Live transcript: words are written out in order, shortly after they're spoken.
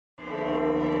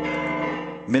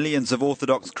Millions of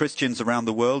Orthodox Christians around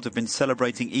the world have been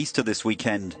celebrating Easter this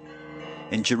weekend.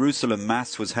 In Jerusalem,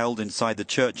 Mass was held inside the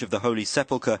Church of the Holy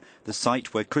Sepulchre, the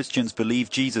site where Christians believe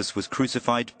Jesus was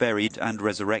crucified, buried and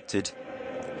resurrected.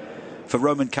 For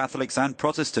Roman Catholics and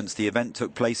Protestants, the event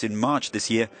took place in March this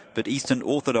year, but Eastern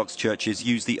Orthodox churches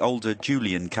use the older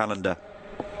Julian calendar.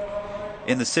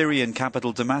 In the Syrian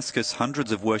capital Damascus,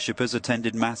 hundreds of worshippers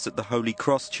attended Mass at the Holy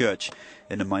Cross Church.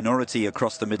 In a minority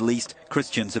across the Middle East,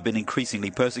 Christians have been increasingly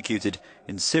persecuted.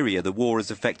 In Syria, the war is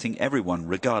affecting everyone,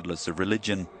 regardless of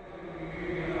religion.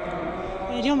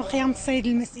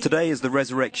 Today is the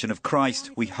resurrection of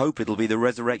Christ. We hope it'll be the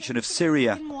resurrection of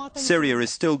Syria. Syria is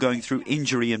still going through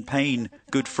injury and pain.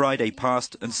 Good Friday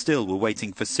passed and still we're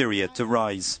waiting for Syria to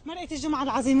rise.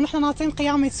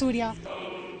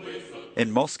 In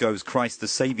Moscow's Christ the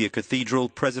Saviour Cathedral,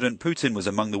 President Putin was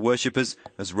among the worshippers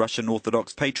as Russian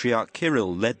Orthodox Patriarch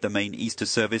Kirill led the main Easter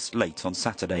service late on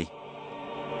Saturday.